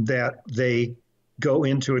that they go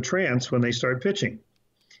into a trance when they start pitching.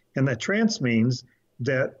 And that trance means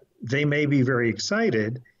that they may be very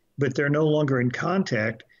excited, but they're no longer in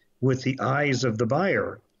contact with the eyes of the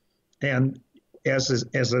buyer. And as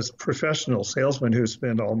a professional salesman who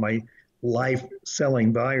spent all my life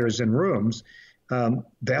selling buyers in rooms,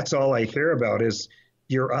 that's all I care about is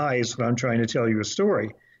your eyes when I'm trying to tell you a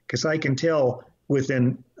story, because I can tell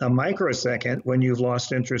within a microsecond when you've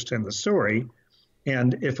lost interest in the story.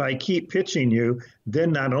 And if I keep pitching you,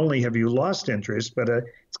 then not only have you lost interest, but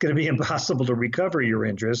it's going to be impossible to recover your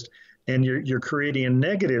interest, and you're creating a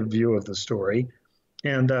negative view of the story.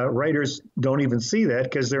 And writers don't even see that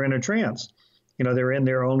because they're in a trance. They're in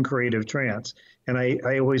their own creative trance. And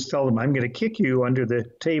I always tell them, I'm going to kick you under the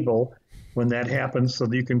table when that happens so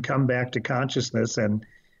that you can come back to consciousness and,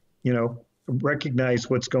 recognize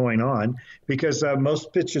what's going on. Because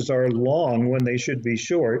most pitches are long when they should be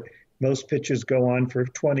short. Most pitches go on for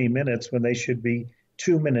 20 minutes when they should be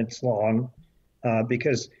 2 minutes long,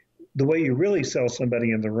 because the way you really sell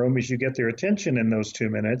somebody in the room is you get their attention in those 2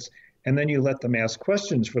 minutes, and then you let them ask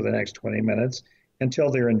questions for the next 20 minutes until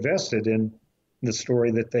they're invested in the story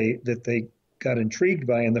that they got intrigued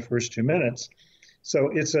by in the first 2 minutes.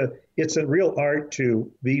 So it's a real art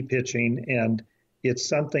to be pitching, and it's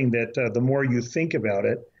something that the more you think about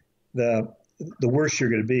it, the worse you're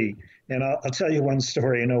going to be. And I'll tell you one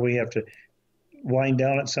story. I know we have to wind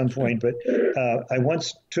down at some point, but I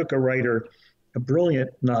once took a writer, a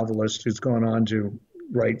brilliant novelist who's gone on to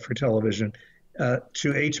write for television, to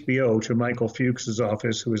HBO, to Michael Fuchs's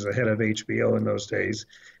office, who was the head of HBO in those days.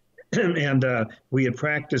 And we had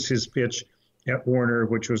practiced his pitch at Warner,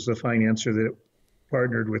 which was the financier that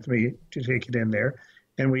partnered with me to take it in there.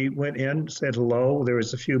 And we went in, said hello. There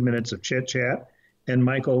was a few minutes of chit chat. And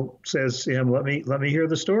Michael says to him, let me hear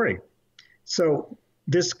the story. So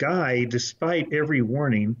this guy, despite every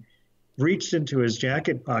warning, reached into his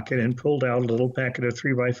jacket pocket and pulled out a little packet of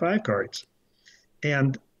 3x5 cards.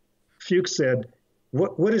 And Fuchs said,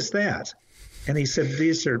 what is that? And he said,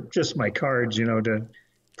 these are just my cards, to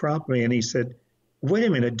prompt me. And he said, wait a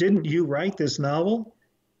minute, didn't you write this novel?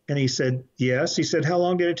 And he said, yes. He said, how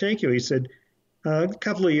long did it take you? He said, a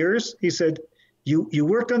couple of years. He said, you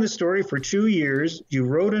worked on the story for 2 years. You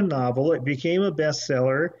wrote a novel. It became a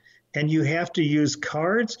bestseller. And you have to use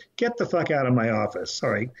cards? Get the fuck out of my office.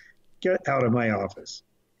 Sorry. Get out of my office.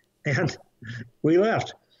 And we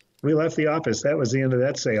left. We left the office. That was the end of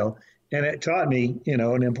that sale. And it taught me,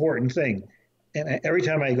 an important thing. And every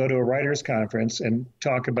time I go to a writer's conference and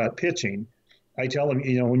talk about pitching, I tell them,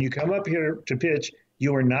 when you come up here to pitch,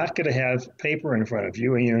 you are not going to have paper in front of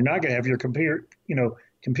you, and you're not going to have your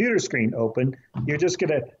computer screen open. You're just going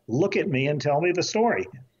to look at me and tell me the story.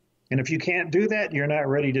 And if you can't do that, you're not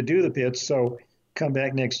ready to do the pitch. So come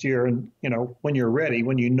back next year, and when you're ready,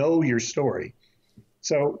 when you know your story.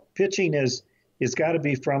 So pitching is got to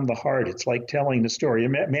be from the heart. It's like telling the story.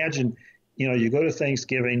 Imagine, you go to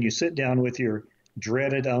Thanksgiving, you sit down with your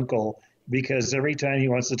dreaded uncle, because every time he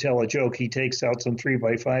wants to tell a joke, he takes out some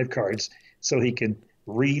 3x5 cards so he can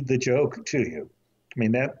read the joke to you. I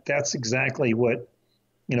mean, that's exactly what,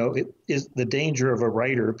 it is the danger of a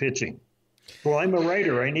writer pitching. Well, I'm a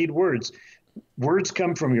writer. I need words. Words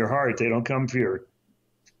come from your heart. They don't come from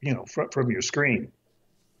from your screen.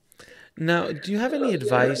 Now, do you have any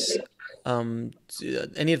advice? About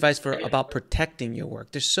protecting your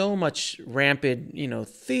work? There's so much rampant,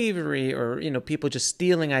 thievery or people just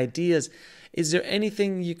stealing ideas. Is there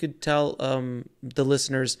anything you could tell the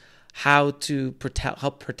listeners how to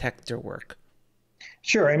help protect their work?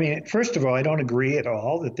 Sure. I mean, first of all, I don't agree at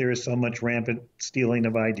all that there is so much rampant stealing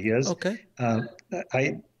of ideas. Okay.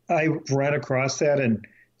 I ran across that in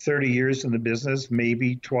 30 years in the business,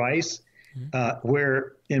 maybe twice,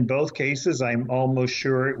 where in both cases, I'm almost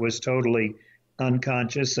sure it was totally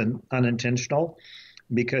unconscious and unintentional,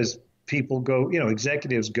 because people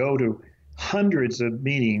executives go to hundreds of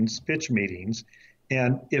meetings, pitch meetings,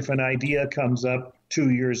 and if an idea comes up 2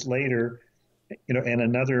 years later, in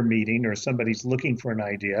another meeting, or somebody's looking for an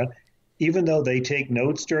idea, even though they take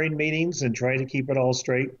notes during meetings and try to keep it all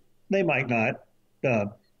straight, they might not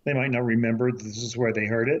remember this is where they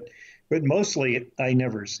heard it. But mostly, I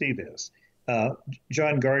never see this.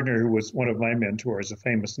 John Gardner, who was one of my mentors, a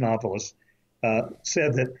famous novelist,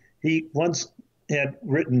 said that he once had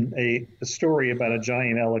written a story about a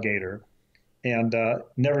giant alligator and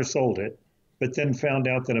never sold it, but then found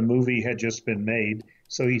out that a movie had just been made.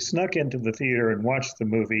 So he snuck into the theater and watched the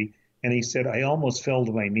movie, and he said, "I almost fell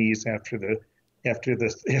to my knees after the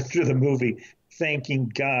movie,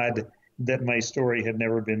 thanking God that my story had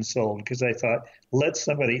never been sold, because I thought, let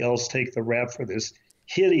somebody else take the rap for this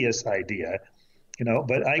hideous idea,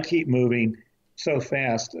 but I keep moving so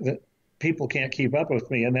fast that people can't keep up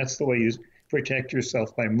with me." And that's the way you protect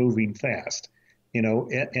yourself, by moving fast,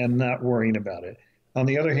 and not worrying about it. On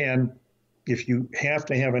the other hand, if you have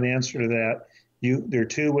to have an answer to that, there are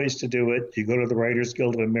two ways to do it. You go to the Writers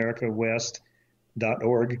Guild of America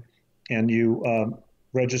West.org, and you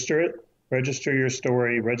register your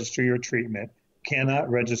story, register your treatment. Cannot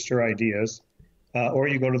register ideas. Or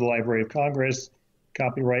you go to the Library of Congress,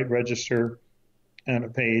 copyright register on a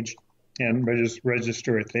page, and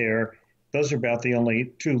register it there. Those are about the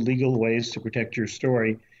only two legal ways to protect your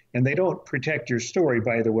story. And they don't protect your story,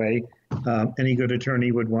 by the way. Any good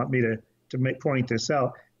attorney would want me to point this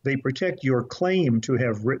out. They protect your claim to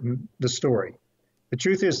have written the story. The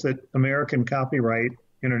truth is that American copyright,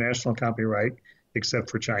 international copyright, except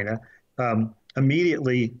for China,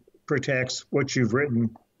 immediately protects what you've written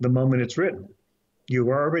the moment it's written. You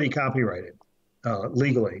are already copyrighted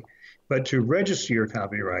legally. But to register your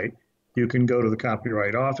copyright, you can go to the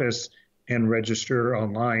Copyright Office and register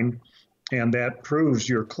online, and that proves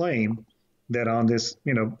your claim that on this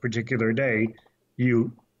particular day,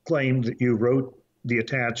 you claimed that you wrote the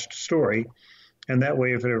attached story. And that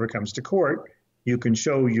way, if it ever comes to court, you can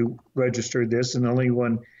show you registered this, and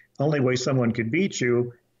the only way someone could beat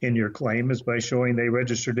you in your claim is by showing they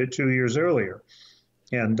registered it 2 years earlier.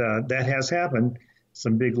 And that has happened.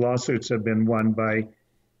 Some big lawsuits have been won by,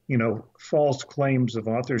 false claims of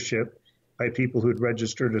authorship by people who'd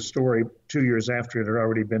registered a story 2 years after it had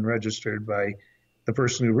already been registered by the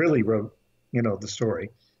person who really wrote, the story.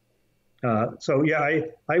 So yeah,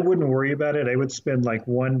 I wouldn't worry about it. I would spend like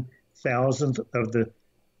 1/1000th of the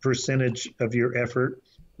percentage of your effort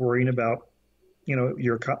worrying about,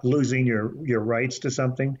 you're losing your rights to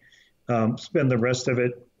something. Spend the rest of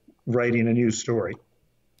it writing a new story.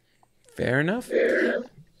 Fair enough.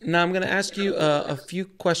 Now I'm going to ask you a few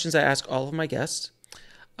questions I ask all of my guests.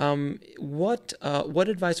 What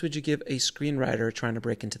advice would you give a screenwriter trying to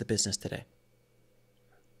break into the business today?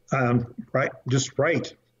 Just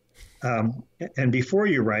write. And before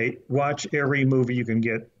you write, watch every movie you can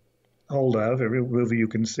get hold of, every movie you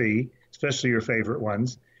can see, especially your favorite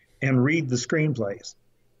ones, and read the screenplays.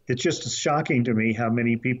 It's just shocking to me how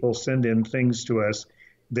many people send in things to us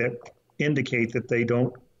that indicate that they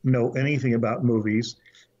don't know anything about movies.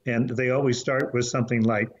 And they always start with something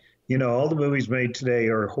like, all the movies made today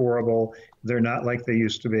are horrible. They're not like they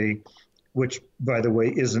used to be, which, by the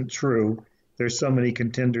way, isn't true. There's so many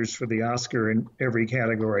contenders for the Oscar in every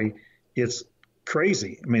category. It's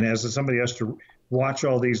crazy. I mean, as somebody has to watch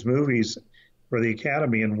all these movies for the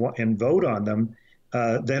Academy and vote on them,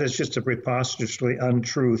 that is just a preposterously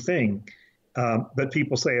untrue thing. But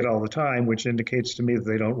people say it all the time, which indicates to me that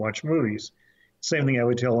they don't watch movies. Same thing I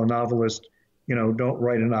would tell a novelist, don't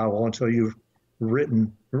write a novel until you've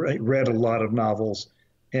read a lot of novels.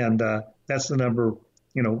 And that's the number,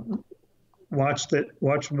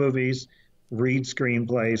 watch movies, read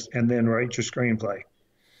screenplays, and then write your screenplay.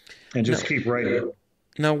 And just keep writing.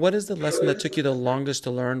 Now, what is the lesson that took you the longest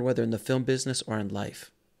to learn, whether in the film business or in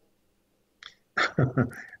life?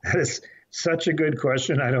 That is such a good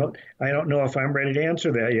question. I don't know if I'm ready to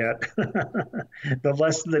answer that yet. The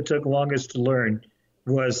lesson that took longest to learn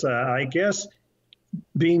was, I guess,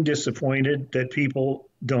 being disappointed that people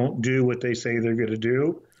don't do what they say they're going to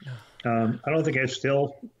do. I don't think I've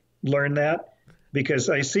still learned that, because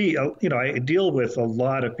I see, I deal with a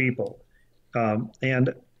lot of people,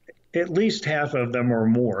 and at least half of them or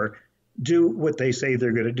more do what they say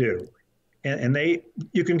they're going to do. And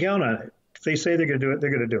you can count on it. If they say they're going to do it, they're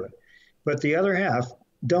going to do it. But the other half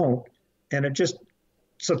don't. And it just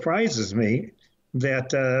surprises me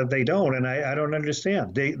that they don't. And I don't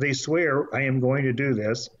understand. They swear, I am going to do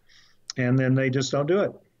this, and then they just don't do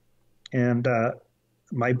it. And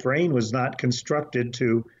my brain was not constructed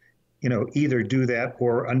to, either do that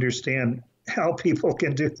or understand how people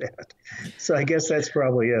can do that. So I guess that's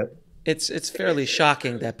probably it. It's fairly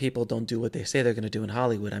shocking that people don't do what they say they're going to do in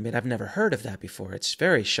Hollywood. I mean, I've never heard of that before. It's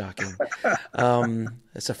very shocking.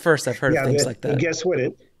 It's the first I've heard of things like that. And guess what?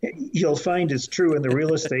 You'll find it's true in the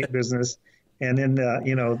real estate business, and in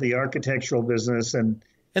the architectural business, and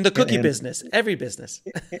the cookie business, every business.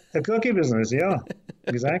 The cookie business, yeah,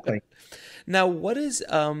 exactly. Now, what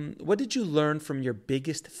did you learn from your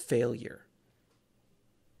biggest failure?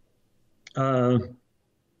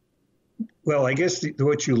 Well, I guess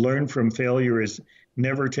what you learn from failure is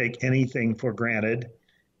never take anything for granted,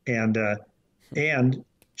 and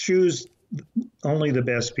choose only the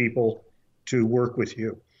best people to work with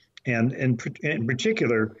you. And in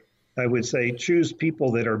particular, I would say choose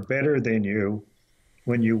people that are better than you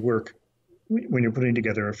when you're putting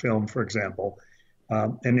together a film, for example,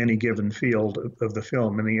 in any given field of the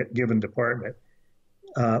film, in a given department.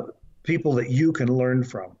 People that you can learn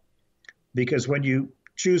from. Because when you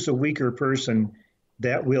choose a weaker person,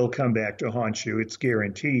 that will come back to haunt you. It's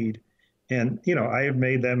guaranteed. And, I have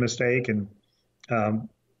made that mistake and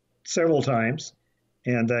several times,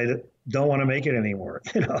 and I don't want to make it anymore.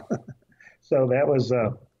 So that was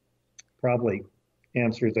probably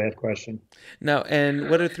answers that question. Now, and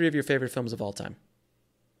what are 3 of your favorite films of all time?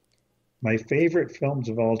 My favorite films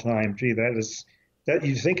of all time. Gee, that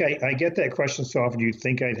you think I get that question so often, you'd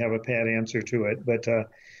think I'd have a pat answer to it. But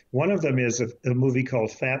one of them is a movie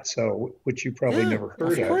called Fatso, which you probably never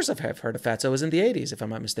heard of. Of course I've heard of Fatso. It was in the 80s, if I'm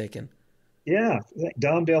not mistaken. Yeah,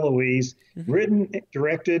 Dom DeLuise, written,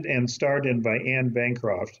 directed, and starred in by Anne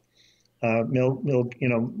Bancroft,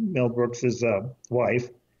 Mel Brooks's wife.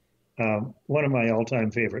 One of my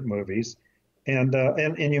all-time favorite movies. And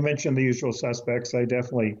you mentioned The Usual Suspects. I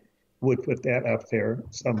definitely would put that up there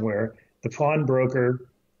somewhere. The Pawnbroker,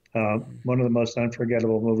 one of the most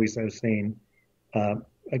unforgettable movies I've seen.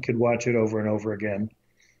 I could watch it over and over again.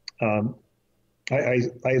 I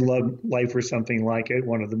love Life or Something Like It,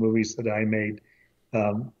 one of the movies that I made.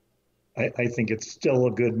 I think it's still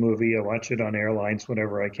a good movie. I watch it on airlines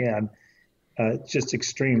whenever I can. Just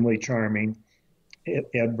extremely charming.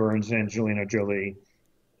 Ed Burns, Angelina Jolie.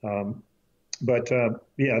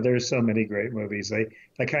 There's so many great movies.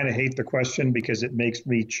 I kind of hate the question because it makes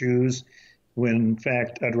me choose when, in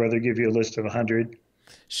fact, I'd rather give you a list of 100.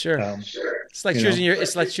 Sure. It's like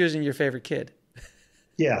choosing your favorite kid.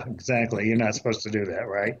 Yeah, exactly. You're not supposed to do that,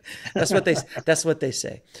 right? That's what they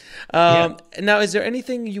say. Now, is there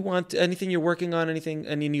anything you're working on,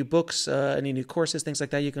 any new books, any new courses, things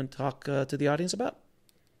like that you can talk to the audience about?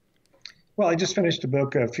 Well, I just finished a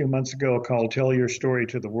book a few months ago called Tell Your Story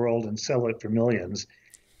to the World and Sell It for Millions,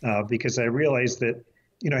 because I realized that,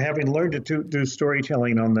 having learned to do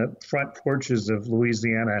storytelling on the front porches of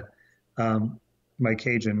Louisiana, my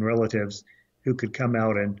Cajun relatives who could come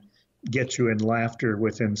out and get you in laughter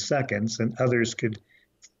within seconds, and others could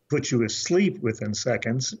put you asleep within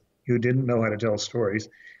seconds who didn't know how to tell stories.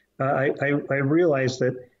 I realized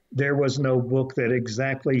that there was no book that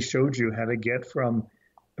exactly showed you how to get from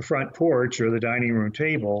the front porch or the dining room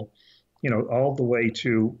table, all the way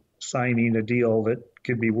to signing a deal that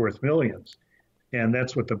could be worth millions. And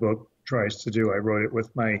that's what the book tries to do. I wrote it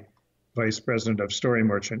with my vice president of Story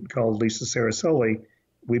Merchant called Lisa Sarasoli.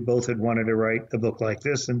 We both had wanted to write a book like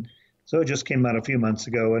this. And so it just came out a few months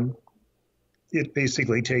ago, and it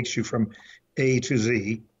basically takes you from A to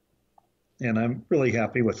Z. And I'm really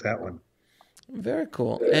happy with that one. Very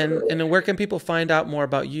cool. And then where can people find out more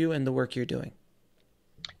about you and the work you're doing?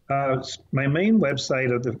 My main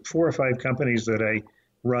website of the 4 or 5 companies that I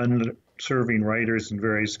run serving writers in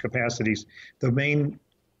various capacities, the main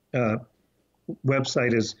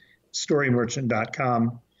website is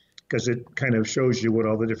storymerchant.com because it kind of shows you what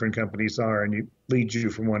all the different companies are and it leads you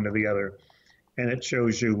from one to the other. And it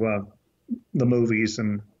shows you the movies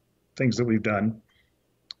and things that we've done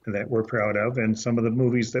that we're proud of and some of the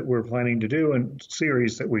movies that we're planning to do and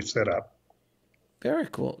series that we've set up. Very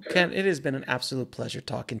cool. Ken, it has been an absolute pleasure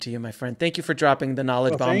talking to you, my friend. Thank you for dropping the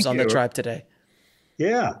knowledge bombs on you. the tribe today.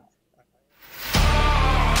 Yeah.